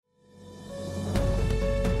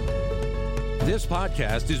This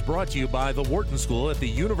podcast is brought to you by the Wharton School at the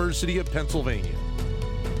University of Pennsylvania.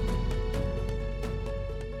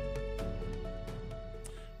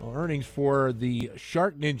 Well, earnings for the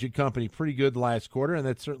SharkNinja company pretty good last quarter, and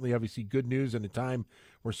that's certainly obviously good news in a time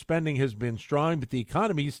where spending has been strong, but the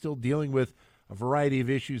economy is still dealing with a variety of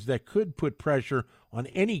issues that could put pressure on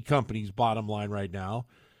any company's bottom line right now.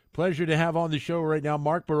 Pleasure to have on the show right now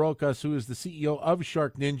Mark Barocas, who is the CEO of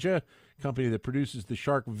SharkNinja, company that produces the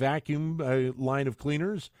Shark Vacuum line of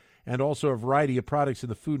cleaners and also a variety of products in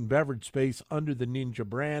the food and beverage space under the Ninja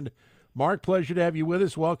brand. Mark, pleasure to have you with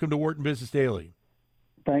us. Welcome to Wharton Business Daily.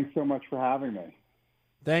 Thanks so much for having me.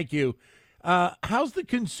 Thank you. How's the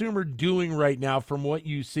consumer doing right now from what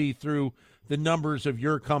you see through the numbers of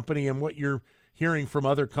your company and what you're hearing from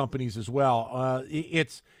other companies as well?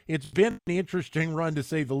 It's been an interesting run, to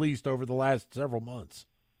say the least, over the last several months.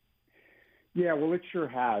 Yeah, well, it sure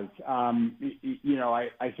has.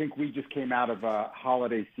 I think we just came out of a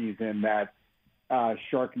holiday season that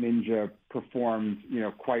SharkNinja performed,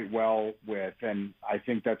 quite well with, and I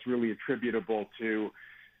think that's really attributable to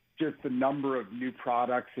just the number of new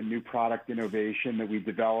products and new product innovation that we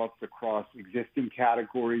developed across existing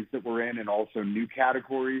categories that we're in and also new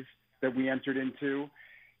categories that we entered into.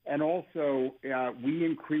 And also, we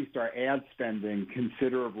increased our ad spending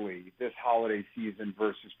considerably this holiday season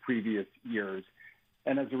versus previous years.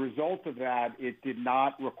 And as a result of that, it did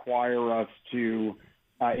not require us to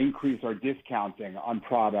increase our discounting on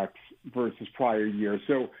products versus prior years.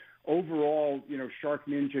 So overall,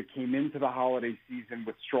 SharkNinja came into the holiday season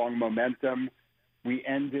with strong momentum. We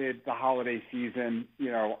ended the holiday season,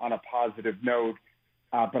 on a positive note.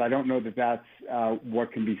 But I don't know that that's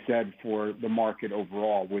what can be said for the market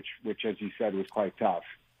overall, which, as you said, was quite tough.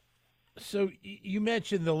 So you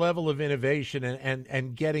mentioned the level of innovation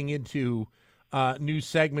and getting into new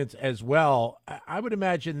segments as well. I would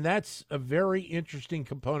imagine that's a very interesting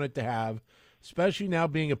component to have, especially now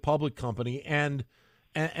being a public company, and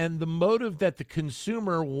the motive that the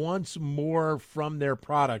consumer wants more from their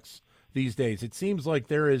products these days. It seems like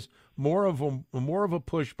there is more of a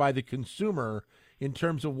push by the consumer in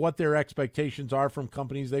terms of what their expectations are from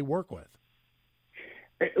companies they work with.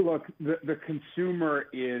 Look, the consumer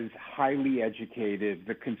is highly educated.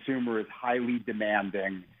 The consumer is highly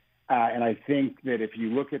demanding. And I think that if you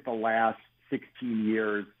look at the last 16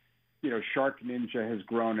 years, SharkNinja has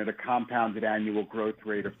grown at a compounded annual growth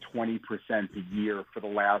rate of 20% a year for the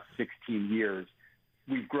last 16 years.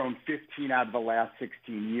 We've grown 15 out of the last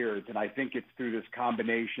 16 years. And I think it's through this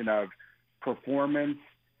combination of performance,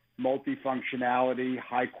 multifunctionality,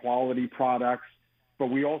 high-quality products, but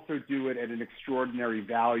we also do it at an extraordinary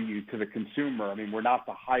value to the consumer. I mean, we're not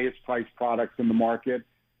the highest-priced products in the market.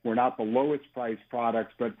 We're not the lowest-priced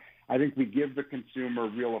products, but I think we give the consumer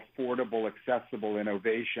real affordable, accessible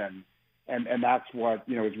innovation, and that's what,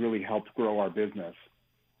 has really helped grow our business.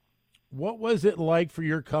 What was it like for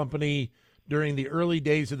your company during the early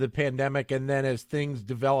days of the pandemic and then as things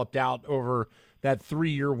developed out over that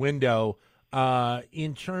 3-year window?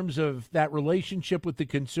 In terms of that relationship with the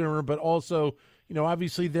consumer, but also,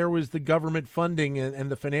 obviously there was the government funding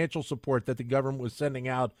and the financial support that the government was sending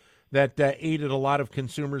out that aided a lot of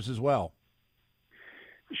consumers as well.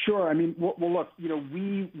 Sure. I mean, well, look,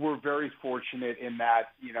 we were very fortunate in that,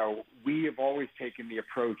 we have always taken the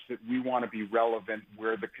approach that we want to be relevant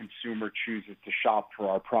where the consumer chooses to shop for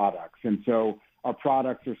our products. And so our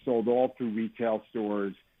products are sold all through retail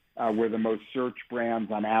stores. We're the most searched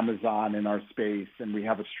brands on Amazon in our space, and we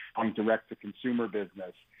have a strong direct-to-consumer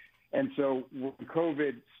business. And so when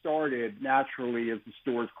COVID started, naturally, as the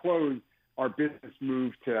stores closed, our business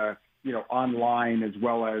moved to, online as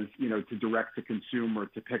well as, to direct-to-consumer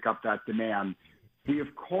to pick up that demand. We,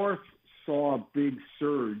 of course, saw a big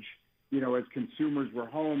surge, as consumers were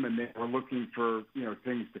home and they were looking for,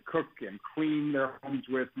 things to cook and clean their homes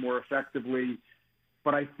with more effectively.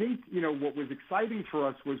 But I think, what was exciting for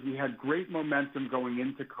us was we had great momentum going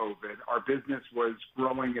into COVID. Our business was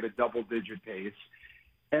growing at a double-digit pace.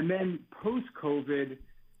 And then post-COVID,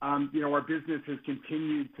 our business has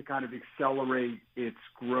continued to kind of accelerate its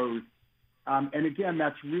growth. And again,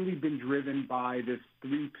 that's really been driven by this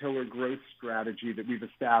 3-pillar growth strategy that we've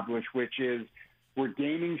established, which is we're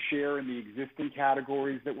gaining share in the existing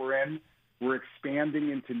categories that we're in. We're expanding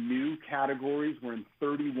into new categories. We're in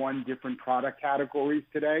 31 different product categories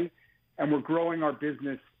today, and we're growing our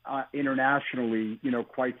business internationally,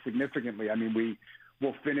 quite significantly. I mean, we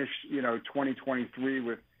will finish, 2023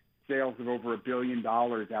 with sales of over $1 billion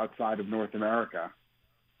outside of North America.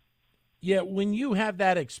 Yeah, when you have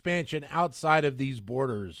that expansion outside of these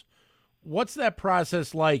borders, what's that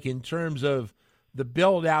process like in terms of the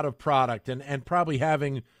build out of product and probably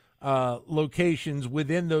having locations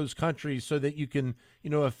within those countries so that you can,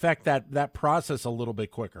 affect that process a little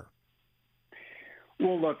bit quicker?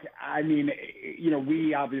 Well, look, I mean,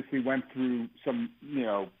 we obviously went through some,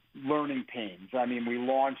 learning pains. I mean, we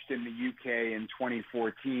launched in the UK in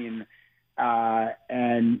 2014,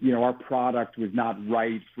 and, our product was not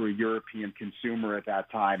right for a European consumer at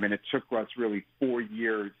that time. And it took us really 4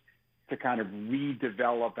 years to kind of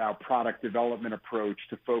redevelop our product development approach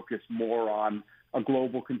to focus more on a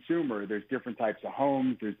global consumer. There's different types of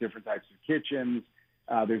homes, there's different types of kitchens,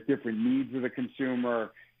 there's different needs of the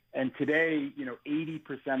consumer. And today,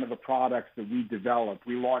 80% of the products that we develop,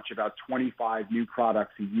 we launch about 25 new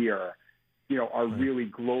products a year, are really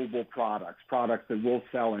global products that will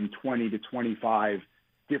sell in 20 to 25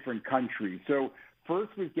 different countries. So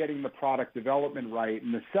first was getting the product development right.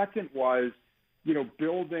 And the second was,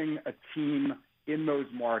 building a team in those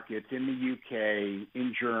markets, in the UK,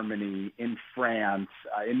 in Germany, in France,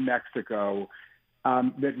 in Mexico,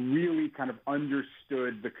 that really kind of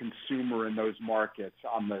understood the consumer in those markets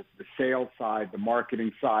on the sales side, the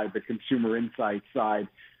marketing side, the consumer insight side.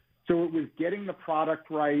 So it was getting the product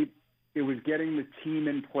right. It was getting the team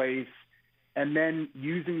in place, and then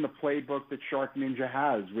using the playbook that SharkNinja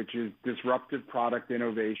has, which is disruptive product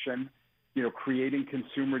innovation, creating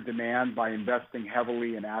consumer demand by investing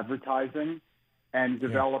heavily in advertising and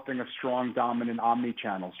developing a strong, dominant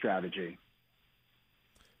omni-channel strategy.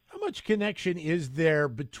 How much connection is there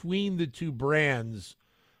between the two brands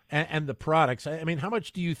and the products? I mean, how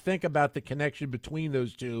much do you think about the connection between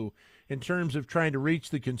those two in terms of trying to reach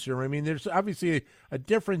the consumer? I mean, there's obviously a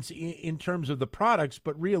difference in terms of the products,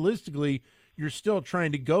 but realistically, you're still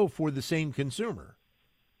trying to go for the same consumer.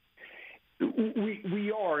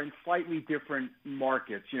 We are in slightly different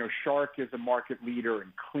markets. Shark is a market leader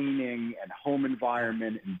in cleaning and home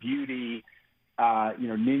environment and beauty.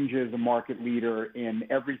 Ninja is a market leader in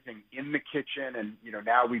everything in the kitchen. And,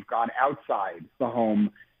 now we've gone outside the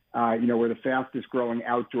home. We're the fastest growing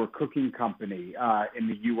outdoor cooking company in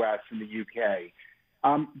the U.S. and the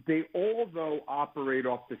UK. They all, though, operate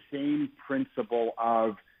off the same principle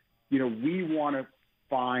of, we want to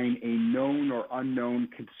find a known or unknown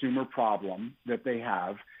consumer problem that they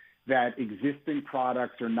have that existing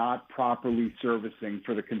products are not properly servicing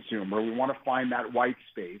for the consumer. We want to find that white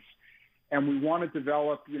space. And we want to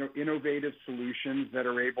develop, innovative solutions that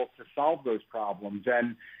are able to solve those problems.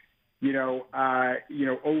 And,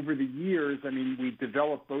 over the years, I mean, we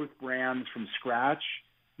developed both brands from scratch.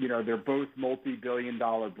 They're both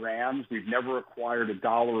multi-billion-dollar brands. We've never acquired a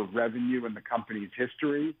dollar of revenue in the company's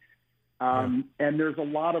history. And there's a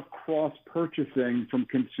lot of cross-purchasing from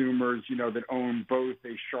consumers, that own both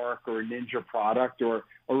a Shark or a Ninja product or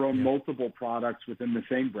own multiple products within the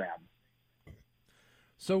same brand.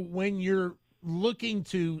 So when you're looking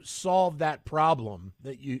to solve that problem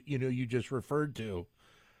that you just referred to,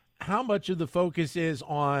 how much of the focus is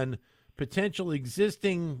on potential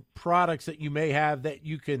existing products that you may have that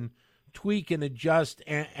you can tweak and adjust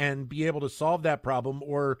and be able to solve that problem?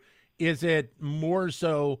 Or is it more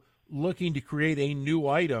so looking to create a new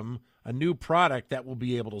item, a new product that will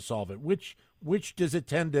be able to solve it? Which does it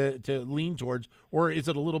tend to lean towards, or is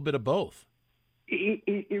it a little bit of both?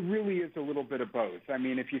 It really is a little bit of both. I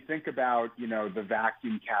mean, if you think about, the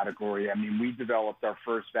vacuum category, I mean, we developed our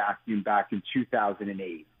first vacuum back in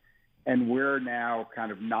 2008, and we're now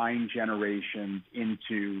kind of 9 generations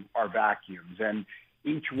into our vacuums. And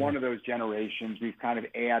each one of those generations, we've kind of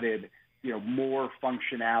added, more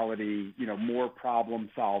functionality, more problem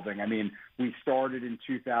solving. I mean, we started in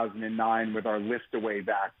 2009 with our lift away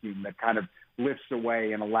vacuum that kind of lifts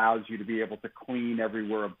away and allows you to be able to clean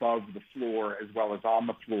everywhere above the floor as well as on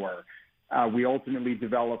the floor. We ultimately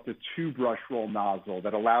developed a 2-brush roll nozzle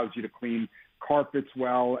that allows you to clean carpets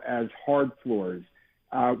well as hard floors.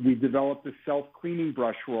 We developed a self-cleaning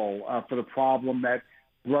brush roll for the problem that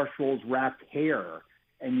brush rolls wrapped hair,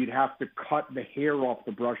 and you'd have to cut the hair off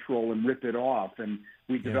the brush roll and rip it off. And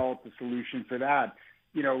we developed a solution for that.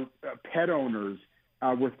 Pet owners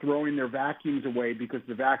were throwing their vacuums away because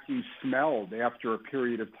the vacuums smelled after a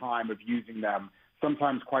period of time of using them,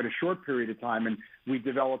 sometimes quite a short period of time. And we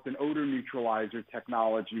developed an odor neutralizer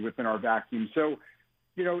technology within our vacuum. So,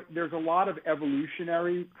 there's a lot of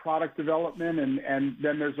evolutionary product development, and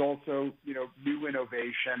then there's also, new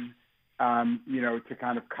innovation, to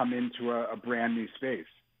kind of come into a brand new space.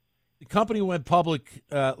 The company went public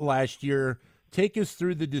last year. Take us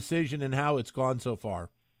through the decision and how it's gone so far.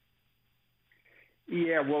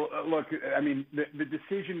 Yeah, well, look, I mean, the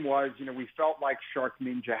decision was, we felt like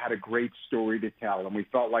SharkNinja had a great story to tell, and we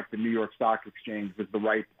felt like the New York Stock Exchange was the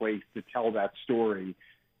right place to tell that story.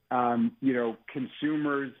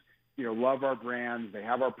 Consumers, love our brands. They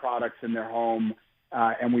have our products in their home.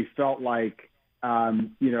 And we felt like,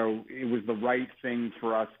 it was the right thing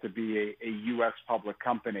for us to be a U.S. public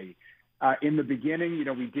company. In the beginning,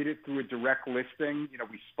 we did it through a direct listing.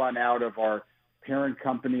 We spun out of our parent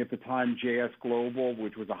company at the time, JS Global,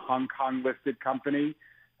 which was a Hong Kong listed company.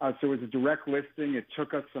 So it was a direct listing. It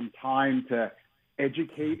took us some time to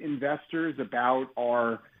educate investors about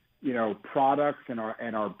our, products and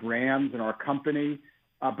our brands and our company.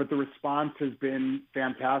 But the response has been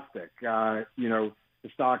fantastic. The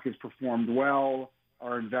stock has performed well.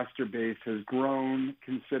 Our investor base has grown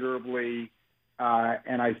considerably.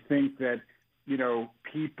 And I think that,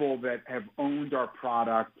 people that have owned our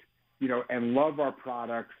product, and love our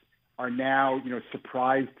products are now,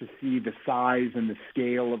 surprised to see the size and the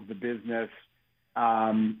scale of the business,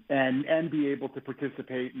 and be able to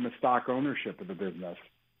participate in the stock ownership of the business.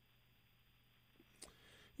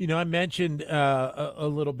 I mentioned a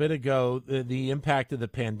little bit ago the impact of the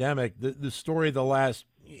pandemic. The story of the last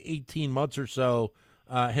 18 months or so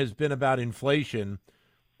has been about inflation.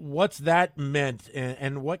 What's that meant,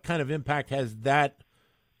 and what kind of impact has that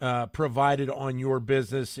provided on your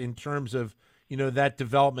business in terms of, that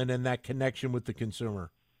development and that connection with the consumer?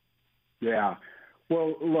 Yeah.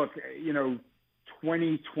 Well, look,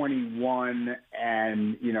 2021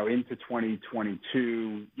 and, into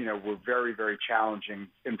 2022, were very, very challenging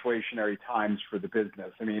inflationary times for the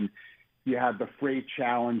business. I mean, you had the freight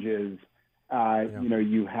challenges,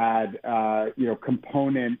 you had,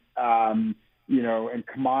 component, and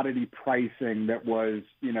commodity pricing that was,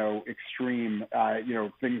 extreme,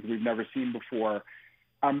 things we've never seen before.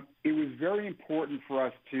 It was very important for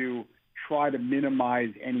us to try to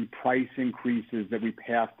minimize any price increases that we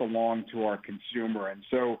passed along to our consumer. And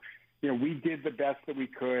so, we did the best that we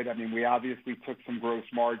could. I mean, we obviously took some gross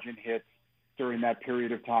margin hits during that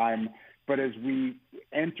period of time. But as we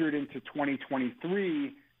entered into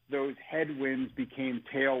 2023, those headwinds became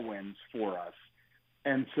tailwinds for us.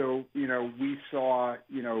 And so, we saw,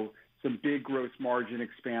 some big gross margin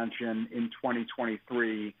expansion in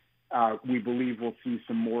 2023. We believe we'll see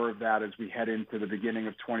some more of that as we head into the beginning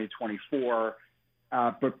of 2024.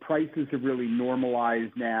 But prices have really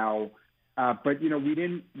normalized now. But, we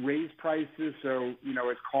didn't raise prices. So,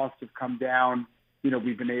 as costs have come down,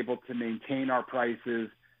 we've been able to maintain our prices.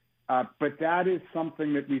 But that is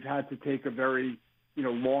something that we've had to take a very,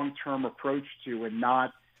 long-term approach to, and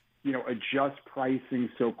not, adjust pricing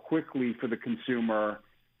so quickly for the consumer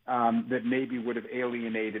that maybe would have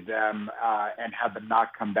alienated them and had them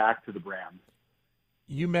not come back to the brand.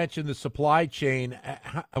 You mentioned the supply chain.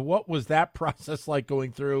 What was that process like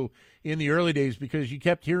going through in the early days? Because you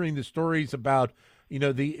kept hearing the stories about,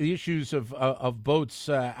 the issues of boats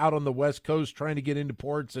out on the West Coast trying to get into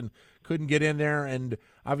ports and couldn't get in there. And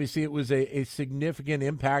obviously it was a significant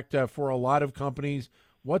impact for a lot of companies.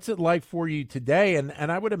 What's it like for you today?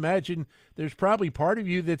 And I would imagine there's probably part of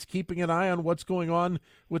you that's keeping an eye on what's going on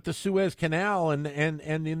with the Suez Canal and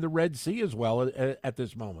in the Red Sea as well at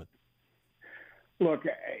this moment. Look,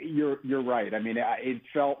 you're right. I mean, it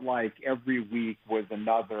felt like every week was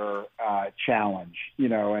another challenge,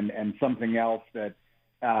 and something else that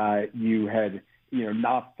you had,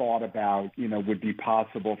 not thought about, would be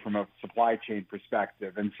possible from a supply chain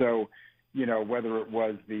perspective. And so, whether it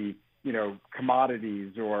was the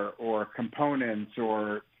commodities or components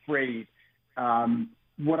or freight.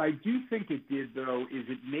 What I do think it did, though, is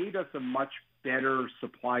it made us a much better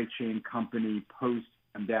supply chain company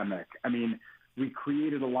post-pandemic. I mean, we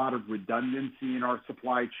created a lot of redundancy in our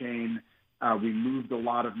supply chain. We moved a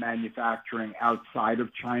lot of manufacturing outside of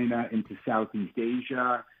China into Southeast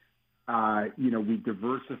Asia. We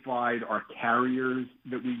diversified our carriers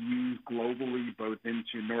that we use globally, both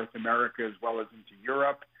into North America as well as into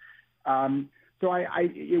Europe. So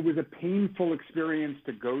it was a painful experience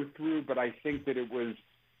to go through, but I think that it was,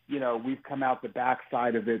 we've come out the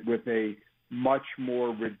backside of it with a much more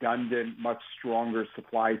redundant, much stronger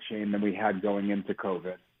supply chain than we had going into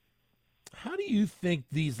COVID. How do you think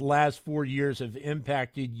these last 4 years have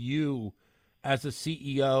impacted you as a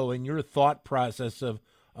CEO and your thought process of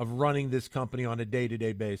running this company on a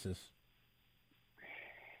day-to-day basis?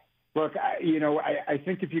 Look, I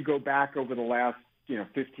think if you go back over the last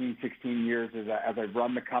 15, 16 years as I've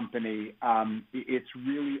run the company, it's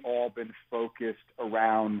really all been focused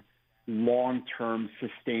around long-term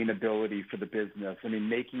sustainability for the business. I mean,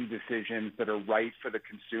 making decisions that are right for the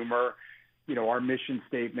consumer. Our mission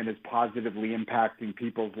statement is positively impacting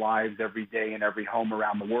people's lives every day in every home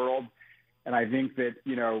around the world. And I think that,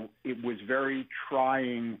 it was very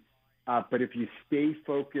trying, but if you stay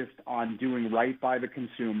focused on doing right by the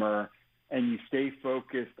consumer and you stay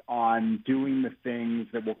focused on doing the things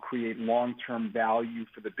that will create long-term value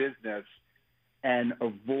for the business and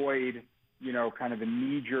avoid, kind of the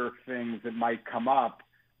knee-jerk things that might come up,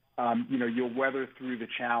 you'll weather through the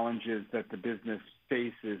challenges that the business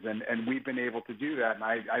faces. And we've been able to do that. And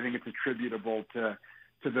I think it's attributable to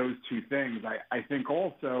those two things. I think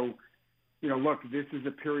also, look, this is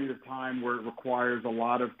a period of time where it requires a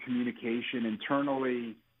lot of communication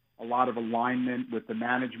internally, a lot of alignment with the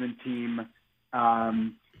management team,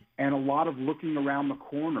 and a lot of looking around the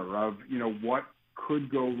corner of, what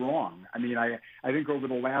could go wrong. I mean, I think over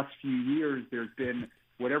the last few years, there's been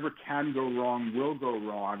whatever can go wrong will go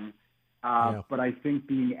wrong. But I think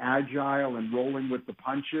being agile and rolling with the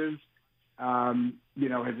punches,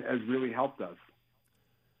 has really helped us.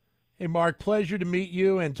 Hey, Mark, pleasure to meet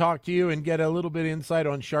you and talk to you and get a little bit of insight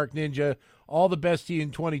on SharkNinja. All the best to you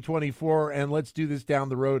in 2024, and let's do this down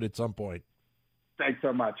the road at some point. Thanks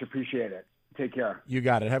so much. Appreciate it. Take care. You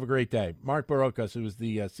got it. Have a great day. Mark Barocas, who is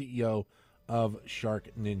the CEO of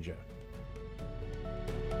SharkNinja.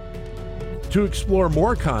 To explore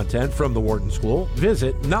more content from the Wharton School,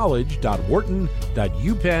 visit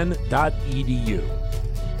knowledge.wharton.upenn.edu.